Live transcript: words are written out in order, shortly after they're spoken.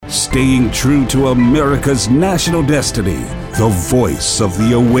staying true to America's national destiny, the voice of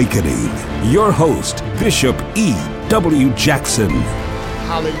the awakening. Your host, Bishop E.W. Jackson.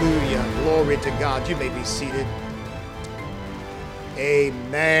 Hallelujah. Glory to God. You may be seated.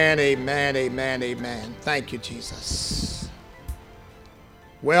 Amen, amen, amen, amen. Thank you, Jesus.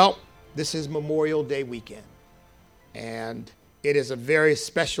 Well, this is Memorial Day weekend, and it is a very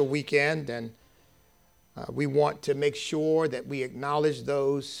special weekend, and we want to make sure that we acknowledge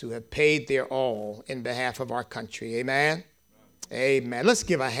those who have paid their all in behalf of our country. Amen? Amen. Let's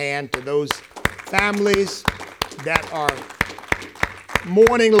give a hand to those families that are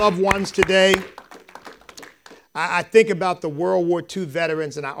mourning loved ones today. I think about the World War II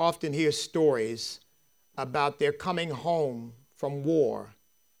veterans, and I often hear stories about their coming home from war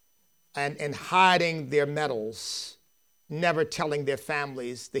and hiding their medals, never telling their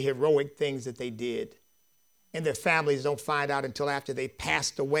families the heroic things that they did. And their families don't find out until after they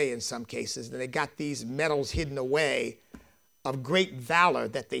passed away in some cases. And they got these medals hidden away of great valor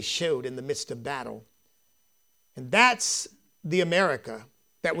that they showed in the midst of battle. And that's the America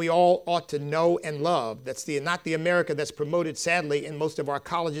that we all ought to know and love. That's not the America that's promoted, sadly, in most of our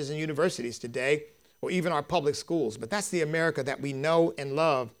colleges and universities today, or even our public schools. But that's the America that we know and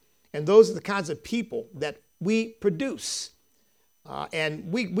love. And those are the kinds of people that we produce.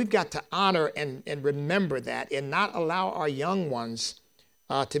 And we've got to honor and remember that and not allow our young ones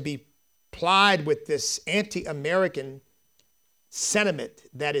to be plied with this anti-American sentiment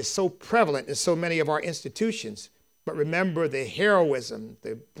that is so prevalent in so many of our institutions. But remember the heroism,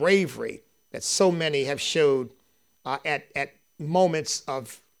 the bravery that so many have showed at moments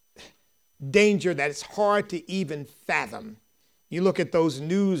of danger that it's hard to even fathom. You look at those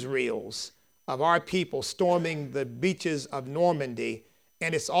newsreels of our people storming the beaches of Normandy,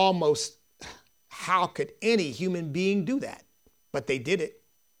 and it's almost, how could any human being do that? But they did it.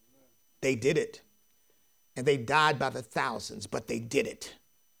 They did it. And they died by the thousands, but they did it.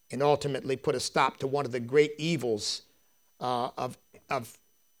 And ultimately put a stop to one of the great evils of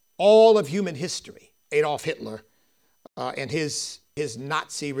all of human history, Adolf Hitler and his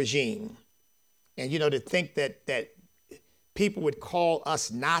Nazi regime. And, you know, to think that people would call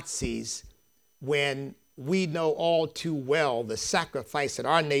us Nazis when we know all too well the sacrifice that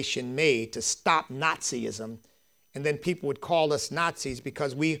our nation made to stop Nazism, and then people would call us Nazis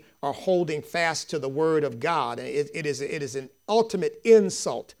because we are holding fast to the word of God. And it is an ultimate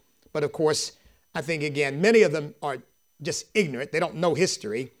insult. But of course, I think, again, many of them are just ignorant. They don't know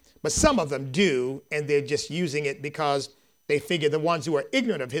history, but some of them do, and they're just using it because they figure the ones who are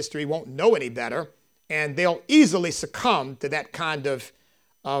ignorant of history won't know any better, and they'll easily succumb to that kind of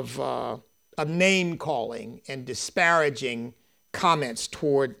name calling and disparaging comments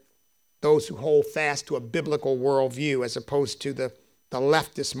toward those who hold fast to a biblical worldview as opposed to the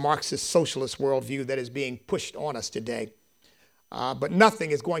leftist, Marxist, socialist worldview that is being pushed on us today. But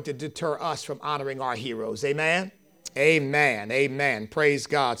nothing is going to deter us from honoring our heroes. Amen? Amen. Amen. Praise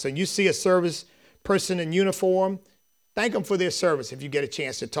God. So you see a service person in uniform, thank them for their service if you get a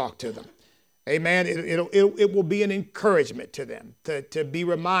chance to talk to them. Amen. It will be an encouragement to them to be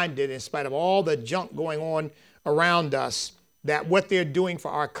reminded, in spite of all the junk going on around us, that what they're doing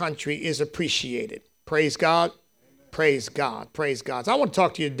for our country is appreciated. Praise God. Amen. Praise God. Praise God. So I want to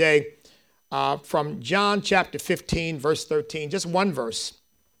talk to you today from John chapter 15, verse 13, just one verse.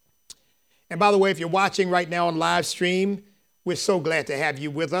 And by the way, if you're watching right now on live stream, we're so glad to have you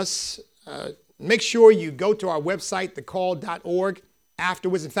with us. Make sure you go to our website, thecall.org.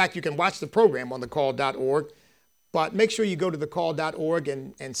 Afterwards, in fact, you can watch the program on thecall.org, but make sure you go to thecall.org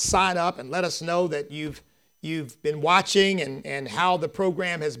and sign up and let us know that you've been watching and how the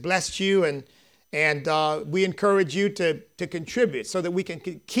program has blessed you. And we encourage you to contribute so that we can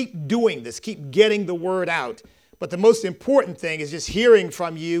keep doing this, keep getting the word out. But the most important thing is just hearing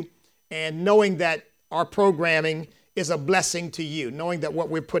from you and knowing that our programming is a blessing to you, knowing that what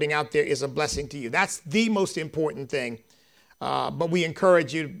we're putting out there is a blessing to you. That's the most important thing. But we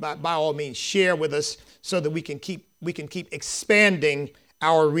encourage you, by all means, share with us so that we can keep expanding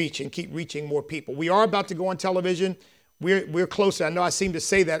our reach and keep reaching more people. We are about to go on television. We're closer. I know I seem to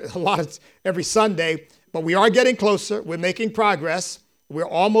say that a lot every Sunday, but we are getting closer. We're making progress. We're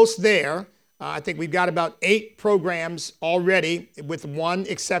almost there. I think we've got about 8 programs already, with one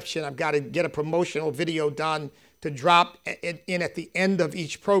exception. I've got to get a promotional video done to drop in at the end of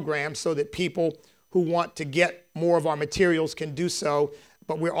each program so that people who want to get more of our materials can do so.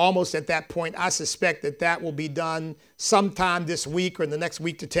 But we're almost at that point. I suspect that will be done sometime this week or in the next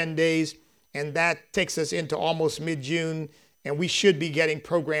week to 10 days. And that takes us into almost mid-June. And we should be getting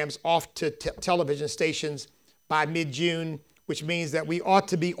programs off to television stations by mid-June, which means that we ought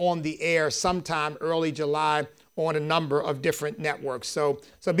to be on the air sometime early July on a number of different networks. So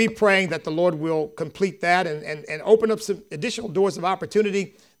be praying that the Lord will complete that and open up some additional doors of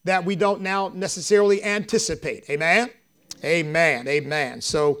opportunity that we don't now necessarily anticipate. Amen? Amen. Amen.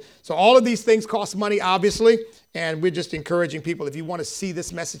 So all of these things cost money, obviously, and we're just encouraging people, if you want to see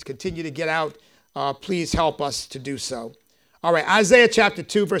this message continue to get out, please help us to do so. All right, Isaiah chapter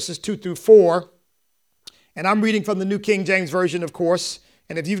 2, verses 2 through 4. And I'm reading from the New King James Version, of course.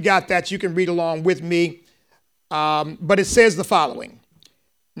 And if you've got that, you can read along with me. But it says the following.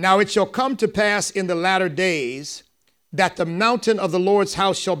 Now it shall come to pass in the latter days that the mountain of the Lord's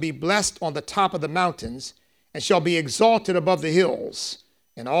house shall be blessed on the top of the mountains and shall be exalted above the hills,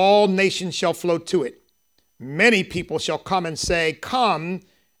 and all nations shall flow to it. Many people shall come and say, Come,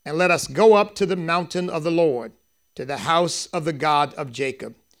 and let us go up to the mountain of the Lord, to the house of the God of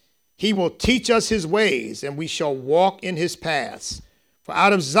Jacob. He will teach us his ways, and we shall walk in his paths. For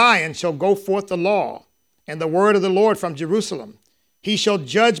out of Zion shall go forth the law, and the word of the Lord from Jerusalem. He shall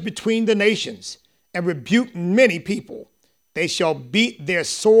judge between the nations, and rebuke many people. They shall beat their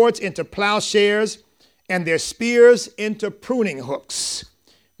swords into plowshares, and their spears into pruning hooks.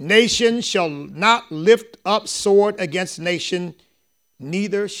 Nation shall not lift up sword against nation,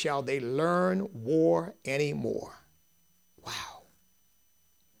 neither shall they learn war anymore. Wow.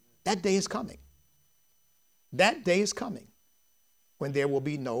 That day is coming. That day is coming when there will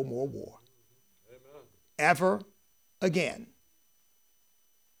be no more war. Amen. Ever again.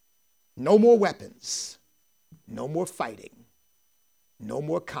 No more weapons. No more fighting. No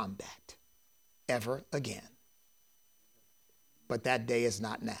more combat. Ever again. But that day is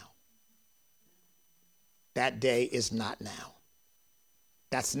not now. That day is not now.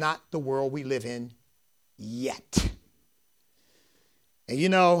 That's not the world we live in yet. And you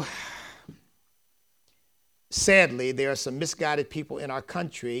know, sadly, there are some misguided people in our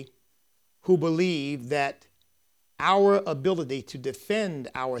country who believe that our ability to defend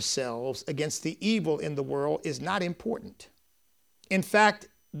ourselves against the evil in the world is not important. In fact,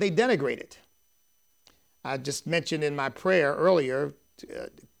 they denigrate it. I just mentioned in my prayer earlier,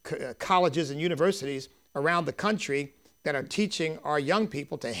 colleges and universities around the country that are teaching our young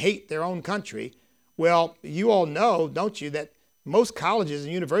people to hate their own country. Well, you all know, don't you, that most colleges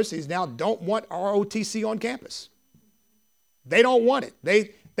and universities now don't want ROTC on campus. They don't want it.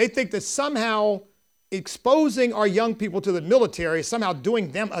 They think that somehow exposing our young people to the military is somehow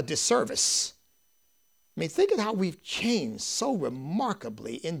doing them a disservice. I mean, think of how we've changed so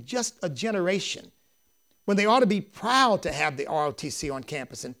remarkably in just a generation, when they ought to be proud to have the ROTC on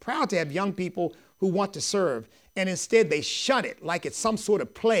campus and proud to have young people who want to serve. And instead they shun it like it's some sort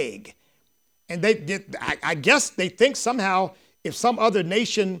of plague. And I guess they think somehow if some other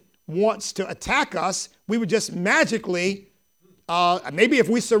nation wants to attack us, we would just magically, maybe if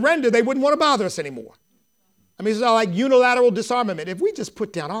we surrender, they wouldn't want to bother us anymore. I mean, it's like unilateral disarmament. If we just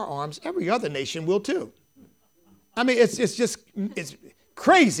put down our arms, every other nation will too. I mean, it's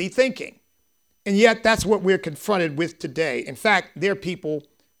crazy thinking. And yet that's what we're confronted with today. In fact, there are people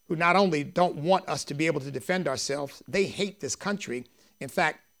who not only don't want us to be able to defend ourselves, they hate this country. In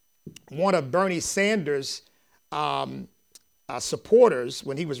fact, one of Bernie Sanders' supporters,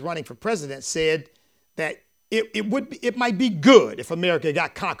 when he was running for president, said that it might be good if America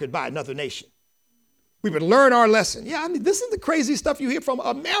got conquered by another nation. We would learn our lesson. Yeah, I mean, this is the crazy stuff you hear from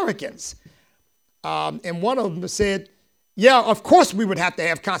Americans. And one of them said, yeah, of course we would have to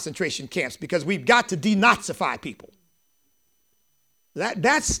have concentration camps because we've got to denazify people.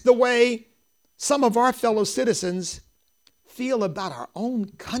 That's the way some of our fellow citizens feel about our own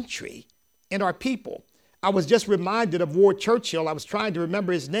country and our people. I was just reminded of Ward Churchill. I was trying to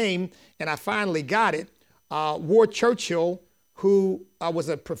remember his name, and I finally got it. Ward Churchill, who was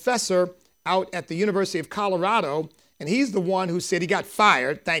a professor out at the University of Colorado, and he's the one who said he got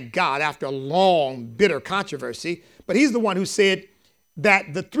fired, thank God, after a long, bitter controversy. But he's the one who said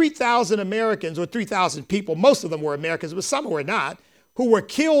that the 3,000 Americans, or 3,000 people, most of them were Americans, but some were not, who were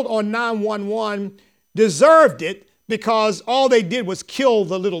killed on 9/11 deserved it because all they did was kill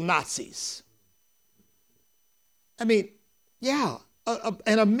the little Nazis. I mean, yeah,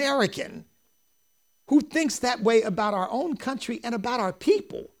 an American who thinks that way about our own country and about our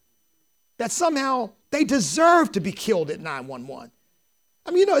people, that somehow they deserve to be killed at 9/11.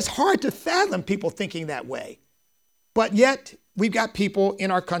 I mean, you know, it's hard to fathom people thinking that way. But yet, we've got people in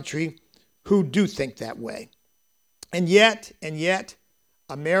our country who do think that way. And yet,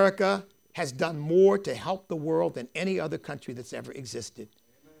 America has done more to help the world than any other country that's ever existed.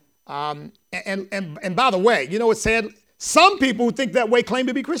 And by the way, you know what's sad? Some people who think that way claim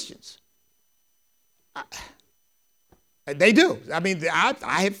to be Christians. They do. I mean,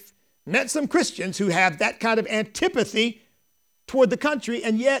 I have met some Christians who have that kind of antipathy toward the country.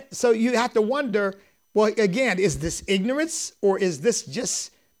 And yet, so you have to wonder, well, again, is this ignorance or is this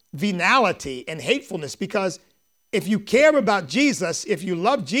just venality and hatefulness? Because if you care about Jesus, if you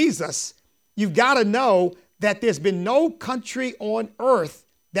love Jesus, you've got to know that there's been no country on earth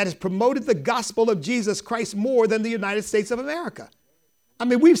that has promoted the gospel of Jesus Christ more than the United States of America. I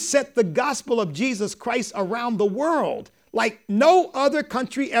mean, we've set the gospel of Jesus Christ around the world like no other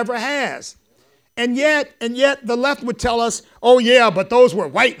country ever has. And yet the left would tell us, oh yeah, but those were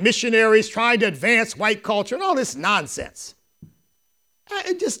white missionaries trying to advance white culture and all this nonsense.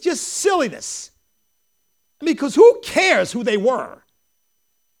 Just silliness. I mean, because who cares who they were?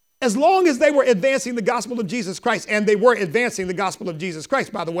 As long as they were advancing the gospel of Jesus Christ, and they were advancing the gospel of Jesus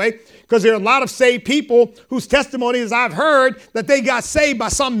Christ, by the way, because there are a lot of saved people whose testimonies I've heard that they got saved by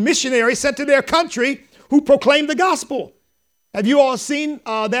some missionary sent to their country who proclaimed the gospel. Have you all seen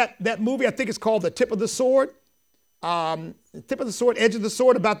that movie? I think it's called The Tip of the Sword. The Tip of the Sword, Edge of the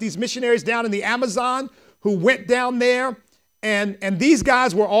Sword, about these missionaries down in the Amazon who went down there. And these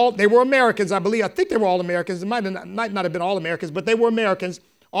guys they were Americans, I believe. I think they were all Americans. It might not have been all Americans, but they were Americans,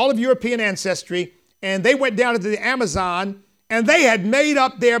 all of European ancestry. And they went down into the Amazon, and they had made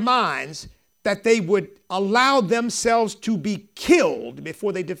up their minds that they would allow themselves to be killed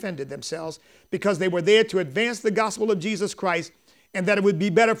before they defended themselves, because they were there to advance the gospel of Jesus Christ, and that it would be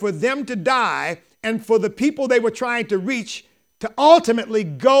better for them to die and for the people they were trying to reach to ultimately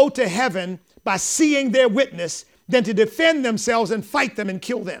go to heaven by seeing their witness than to defend themselves and fight them and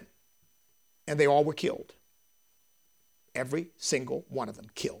kill them. And they all were killed. Every single one of them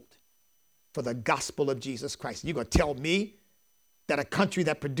killed for the gospel of Jesus Christ. You're going to tell me that a country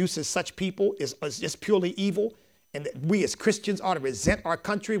that produces such people is just purely evil, and that we as Christians ought to resent our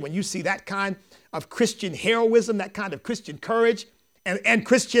country when you see that kind of Christian heroism, that kind of Christian courage, and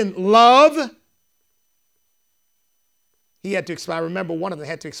Christian love? He had to explain. I remember one of them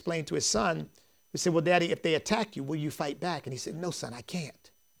had to explain to his son. He said, well, Daddy, if they attack you, will you fight back? And he said, no, son, I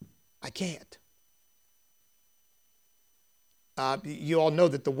can't. I can't. You all know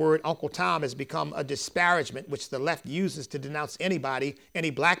that the word Uncle Tom has become a disparagement which the left uses to denounce anybody,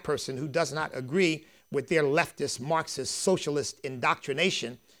 any black person who does not agree with their leftist, Marxist, socialist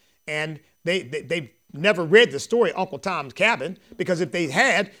indoctrination. And they've never read the story Uncle Tom's Cabin, because if they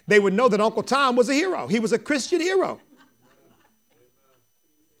had, they would know that Uncle Tom was a hero. He was a Christian hero.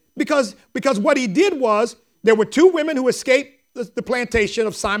 Because what he did was, there were two women who escaped the plantation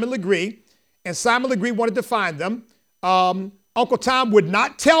of Simon Legree, and Simon Legree wanted to find them. Uncle Tom would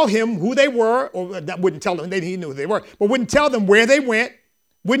not tell him who they were, or that wouldn't tell him, he knew who they were, but wouldn't tell them where they went,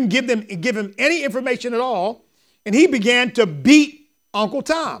 wouldn't give him any information at all. And he began to beat Uncle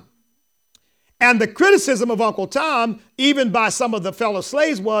Tom. And the criticism of Uncle Tom, even by some of the fellow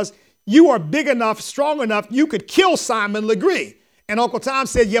slaves, was, you are big enough, strong enough, you could kill Simon Legree. And Uncle Tom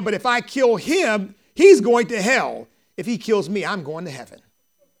said, yeah, but if I kill him, he's going to hell. If he kills me, I'm going to heaven.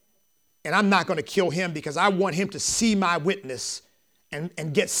 And I'm not going to kill him because I want him to see my witness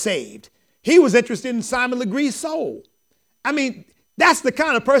and get saved. He was interested in Simon Legree's soul. I mean, that's the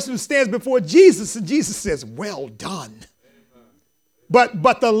kind of person who stands before Jesus, and Jesus says, well done.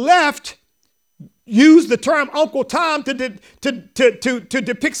 But the left used the term Uncle Tom to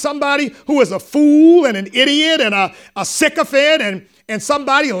depict somebody who is a fool and an idiot and a sycophant and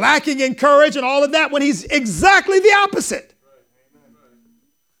somebody lacking in courage and all of that, when he's exactly the opposite.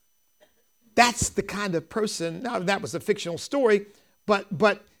 That's the kind of person. Now, that was a fictional story, but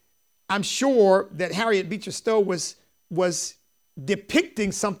I'm sure that Harriet Beecher Stowe was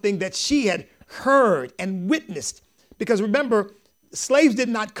depicting something that she had heard and witnessed. Because remember, slaves did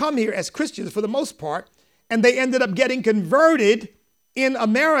not come here as Christians for the most part, and they ended up getting converted in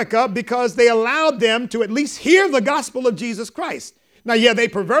America because they allowed them to at least hear the gospel of Jesus Christ. Now, yeah, they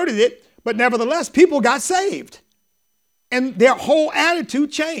perverted it, but nevertheless, people got saved. And their whole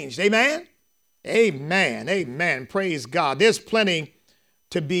attitude changed. Amen? Amen. Amen. Praise God. There's plenty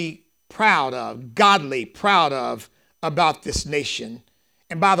to be proud of, godly proud of, about this nation.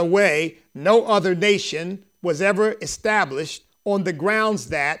 And by the way, no other nation was ever established on the grounds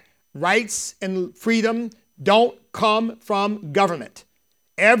that rights and freedom don't come from government.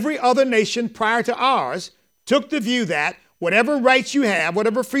 Every other nation prior to ours took the view that whatever rights you have,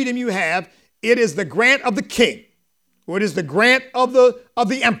 whatever freedom you have, it is the grant of the king, or it is the grant of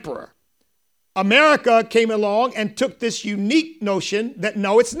the emperor. America came along and took this unique notion that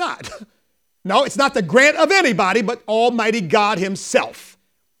no, it's not. No, it's not the grant of anybody but Almighty God himself.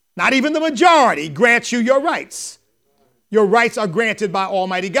 Not even the majority grants you your rights. Your rights are granted by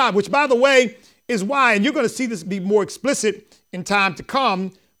Almighty God, which, by the way, is why, and you're going to see this be more explicit in time to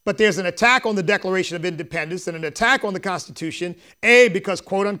come, but there's an attack on the Declaration of Independence and an attack on the Constitution, because,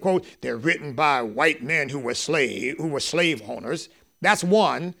 quote unquote, they're written by white men who were slave owners. That's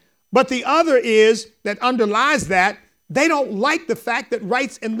one. But the other is that underlies that they don't like the fact that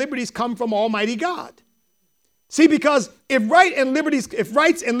rights and liberties come from Almighty God. See, because if rights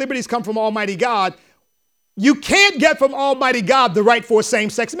and liberties come from Almighty God, you can't get from Almighty God the right for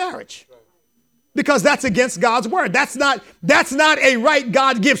same-sex marriage, because that's against God's word. That's not a right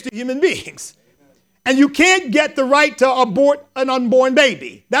God gives to human beings. And you can't get the right to abort an unborn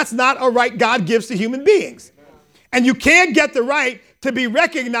baby. That's not a right God gives to human beings. And you can't get the right to be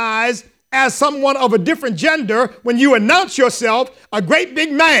recognized as someone of a different gender when you announce yourself a great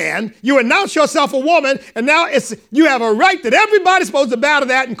big man, you announce yourself a woman, and now you have a right that everybody's supposed to bow to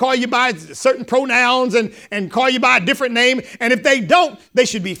that and call you by certain pronouns and call you by a different name. And if they don't, they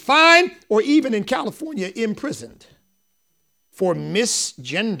should be fined or even in California imprisoned for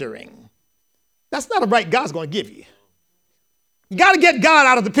misgendering. That's not a right God's going to give you. You got to get God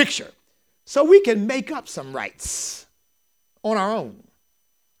out of the picture so we can make up some rights on our own,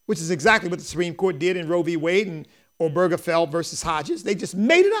 which is exactly what the Supreme Court did in Roe v. Wade and Obergefell versus Hodges. They just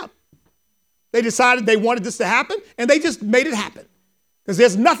made it up. They decided they wanted this to happen, and they just made it happen. Because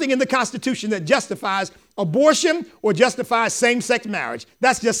there's nothing in the Constitution that justifies abortion or justifies same-sex marriage.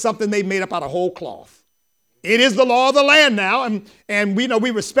 That's just something they made up out of whole cloth. It is the law of the land now, and we know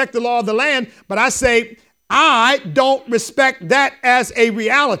we respect the law of the land, but I say I don't respect that as a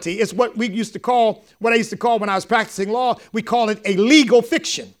reality. It's what I used to call when I was practicing law, we call it a legal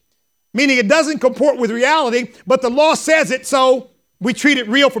fiction. Meaning it doesn't comport with reality, but the law says it, so we treat it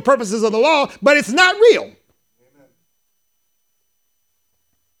real for purposes of the law, but it's not real. Amen.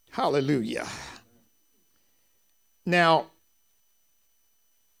 Hallelujah. Now,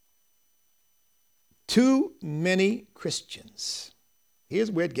 too many Christians,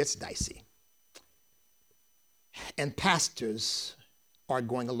 here's where it gets dicey, and pastors are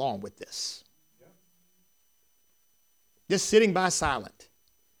going along with this. Just sitting by silent.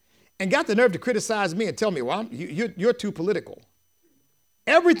 And got the nerve to criticize me and tell me, well, you're too political.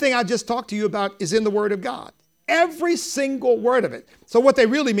 Everything I just talked to you about is in the Word of God. Every single word of it. So what they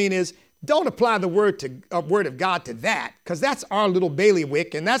really mean is don't apply the word of God to that, because that's our little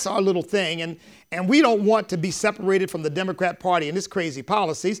bailiwick and that's our little thing. And we don't want to be separated from the Democrat Party and its crazy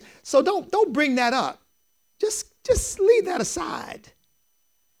policies. So don't bring that up. Just leave that aside.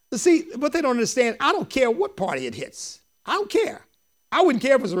 See, what they don't understand, I don't care what party it hits. I don't care. I wouldn't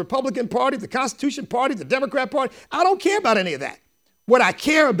care if it was the Republican Party, the Constitution Party, the Democrat Party. I don't care about any of that. What I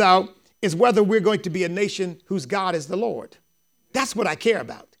care about is whether we're going to be a nation whose God is the Lord. That's what I care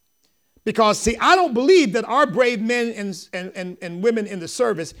about. Because, see, I don't believe that our brave men and women in the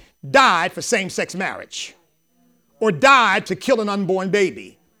service died for same-sex marriage, or died to kill an unborn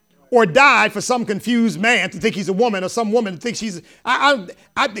baby, or died for some confused man to think he's a woman, or some woman to think she's...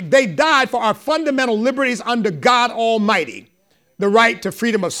 They died for our fundamental liberties under God Almighty. The right to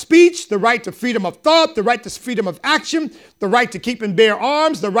freedom of speech, the right to freedom of thought, the right to freedom of action, the right to keep and bear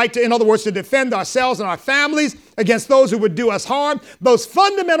arms, the right to, in other words, to defend ourselves and our families against those who would do us harm. Those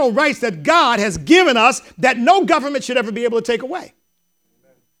fundamental rights that God has given us that no government should ever be able to take away.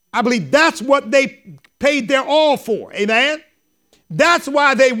 I believe that's what they paid their all for. Amen? That's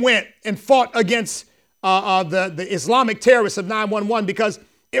why they went and fought against the Islamic terrorists of 9/11, because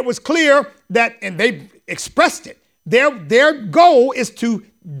it was clear that, and they expressed it, their goal is to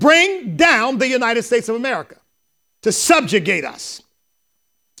bring down the United States of America, to subjugate us.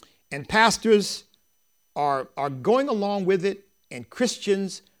 And pastors are going along with it, and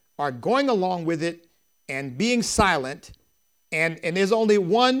Christians are going along with it and being silent. And there's only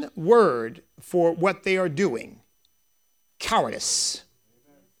one word for what they are doing: cowardice.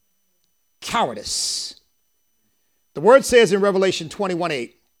 Cowardice. The word says in Revelation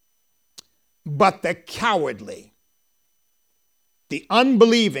 21:8, but the cowardly, the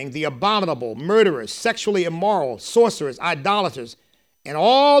unbelieving, the abominable, murderers, sexually immoral, sorcerers, idolaters, and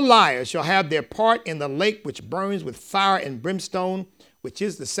all liars shall have their part in the lake which burns with fire and brimstone, which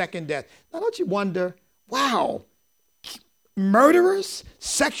is the second death. Now, don't you wonder, wow, murderers,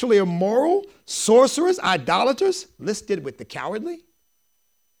 sexually immoral, sorcerers, idolaters, listed with the cowardly?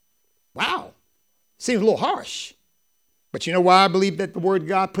 Wow, seems a little harsh. But you know why I believe that the word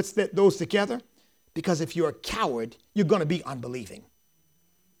God puts those together? Because if you're a coward, you're going to be unbelieving.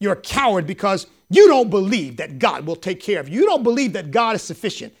 You're a coward because you don't believe that God will take care of you. You don't believe that God is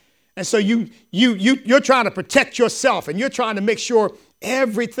sufficient. And so you're trying to protect yourself, and you're trying to make sure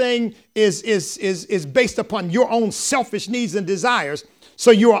everything is based upon your own selfish needs and desires.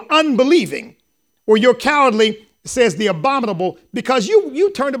 So you are unbelieving. or you're cowardly, says the abominable, because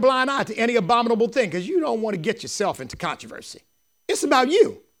you turn a blind eye to any abominable thing because you don't want to get yourself into controversy. It's about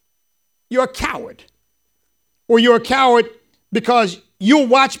you. You're a coward. Or you're a coward because you'll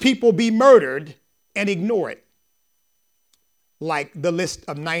watch people be murdered and ignore it. Like the list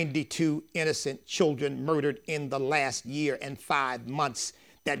of 92 innocent children murdered in the last year and 5 months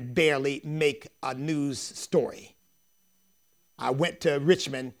that barely make a news story. I went to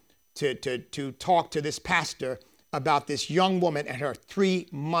Richmond to talk to this pastor about this young woman and her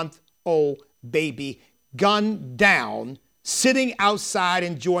 3-month-old baby gunned down, sitting outside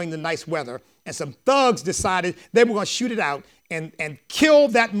enjoying the nice weather. And some thugs decided they were going to shoot it out and kill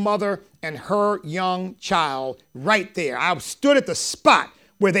that mother and her young child right there. I stood at the spot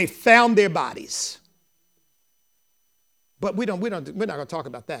where they found their bodies. But we're not going to talk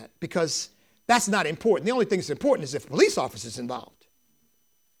about that because that's not important. The only thing that's important is if police officers involved.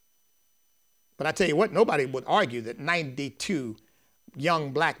 But I tell you what, nobody would argue that 92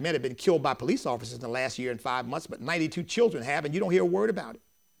 young black men have been killed by police officers in the last year and 5 months, but 92 children have, and you don't hear a word about it.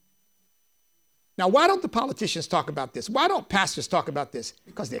 Now, why don't the politicians talk about this? Why don't pastors talk about this?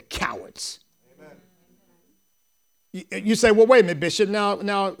 Because they're cowards. Amen. You say, well, wait a minute, Bishop.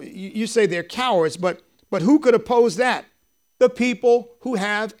 Now you say they're cowards, but who could oppose that? The people who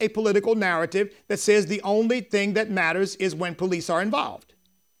have a political narrative that says the only thing that matters is when police are involved.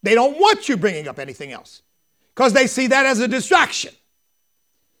 They don't want you bringing up anything else because they see that as a distraction.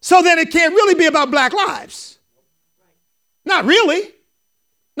 So then it can't really be about black lives. Not really.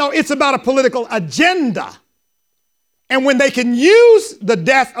 No, it's about a political agenda. And when they can use the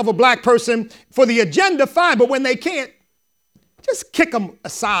death of a black person for the agenda, fine. But when they can't, just kick them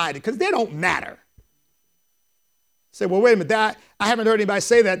aside because they don't matter. Say, well, wait a minute, I haven't heard anybody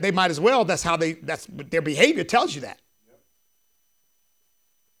say that. They might as well. That's their behavior tells you that.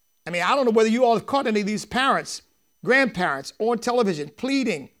 I mean, I don't know whether you all have caught any of these parents, grandparents on television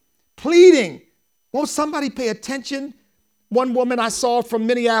pleading. Won't somebody pay attention? One woman I saw from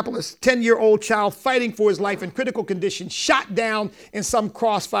Minneapolis, 10-year-old child fighting for his life in critical condition, shot down in some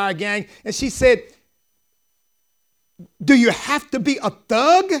crossfire gang. And she said, do you have to be a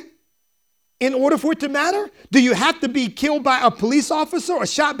thug in order for it to matter? Do you have to be killed by a police officer or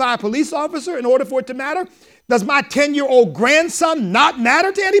shot by a police officer in order for it to matter? Does my 10-year-old grandson not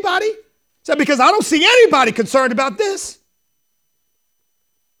matter to anybody? So because I don't see anybody concerned about this.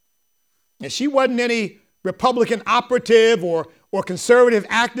 And she wasn't any Republican operative or conservative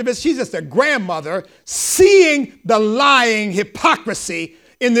activist. She's just a grandmother seeing the lying hypocrisy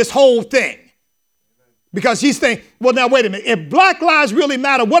in this whole thing. Because she's thinking, well, now, wait a minute. If black lives really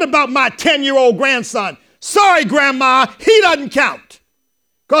matter, what about my 10-year-old grandson? Sorry, Grandma, he doesn't count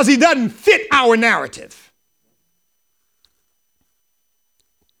because he doesn't fit our narrative.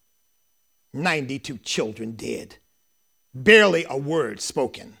 92 children dead. Barely a word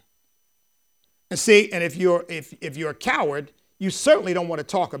spoken. And see, and if you're a coward, you certainly don't want to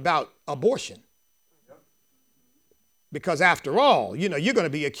talk about abortion. Because after all, you're going to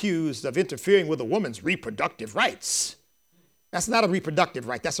be accused of interfering with a woman's reproductive rights. That's not a reproductive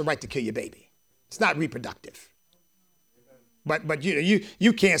right. That's a right to kill your baby. It's not reproductive. But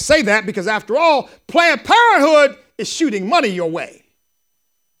you can't say that because after all, Planned Parenthood is shooting money your way.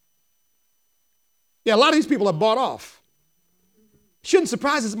 Yeah, a lot of these people are bought off. Shouldn't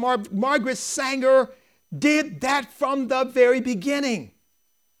surprise us. Margaret Sanger did that from the very beginning.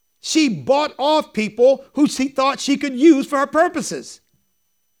 She bought off people who she thought she could use for her purposes.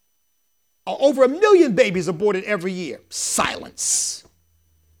 Over 1 million babies aborted every year. Silence.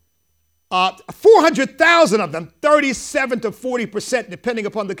 400,000 of them, 37 to 40%, depending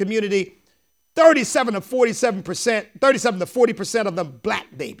upon the community, 37 to 40% of them black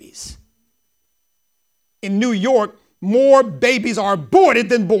babies. In New York, more babies are aborted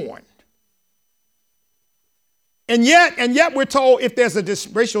than born. And yet we're told if there's a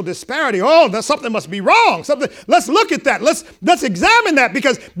racial disparity, something must be wrong. Let's look at that. Let's examine that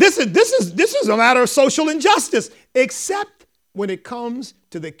because this is a matter of social injustice. Except when it comes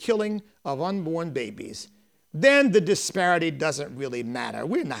to the killing of unborn babies, then the disparity doesn't really matter.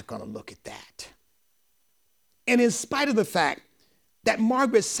 We're not going to look at that. And in spite of the fact that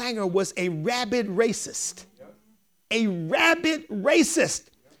Margaret Sanger was a rabid racist, think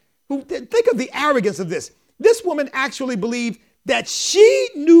of the arrogance of this. This woman actually believed that she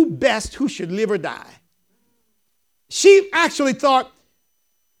knew best who should live or die. She actually thought,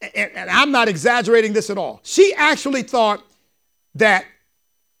 and I'm not exaggerating this at all, she actually thought that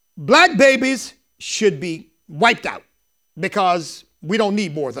black babies should be wiped out because we don't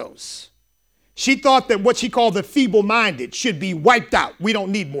need more of those. She thought that what she called the feeble-minded should be wiped out. We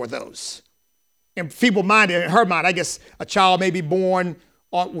don't need more of those. in feeble-minded, in her mind, I guess a child may be born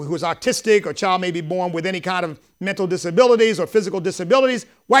who is autistic, or a child may be born with any kind of mental disabilities or physical disabilities,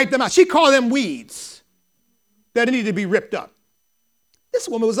 wipe them out. She called them weeds that needed to be ripped up. This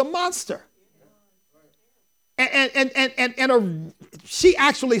woman was a monster. And she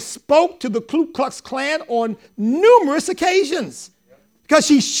actually spoke to the Ku Klux Klan on numerous occasions because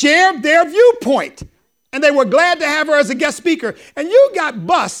she shared their viewpoint. And they were glad to have her as a guest speaker. And you got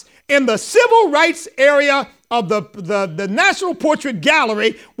bus in the civil rights area of the National Portrait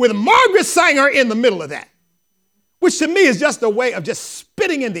Gallery with Margaret Sanger in the middle of that, which to me is just a way of just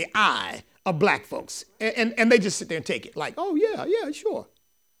spitting in the eye of black folks. And they just sit there and take it like, oh, yeah, sure.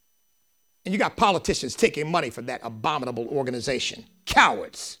 And you got politicians taking money from that abominable organization.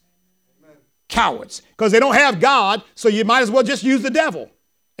 Cowards. Amen. Cowards. Because they don't have God, so you might as well just use the devil.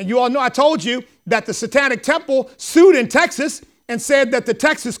 And you all know I told you that the Satanic Temple sued in Texas and said that the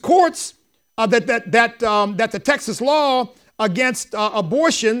Texas courts, that the Texas law against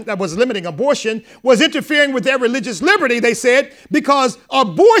abortion, that was limiting abortion, was interfering with their religious liberty, they said, because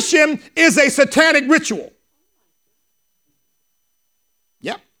abortion is a satanic ritual.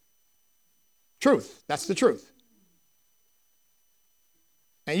 Yep. Truth. That's the truth.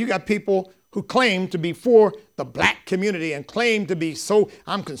 And you got people who claim to be for the black community and claim to be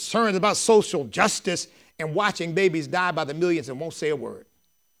I'm concerned about social justice, and watching babies die by the millions and won't say a word.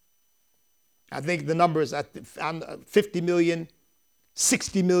 I think the number is 50 million,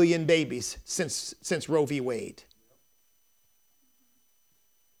 60 million babies since Roe v. Wade.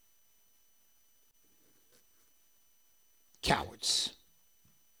 Cowards.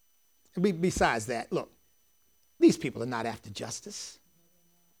 And besides that, look, these people are not after justice.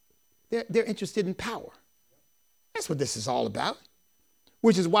 They're interested in power. That's what this is all about,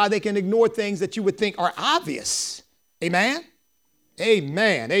 which is why they can ignore things that you would think are obvious. Amen?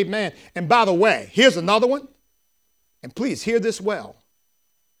 Amen. Amen. And by the way, here's another one. And please hear this well.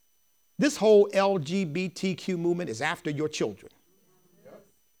 This whole LGBTQ movement is after your children.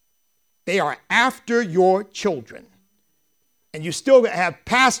 They are after your children. And you still have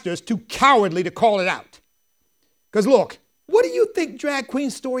pastors too cowardly to call it out. Because look, what do you think Drag Queen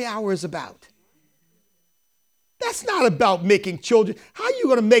Story Hour is about? That's not about making children. How are you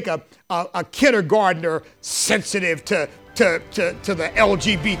going to make a kindergartner sensitive to the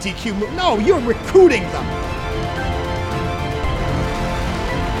LGBTQ movement? No, you're recruiting them.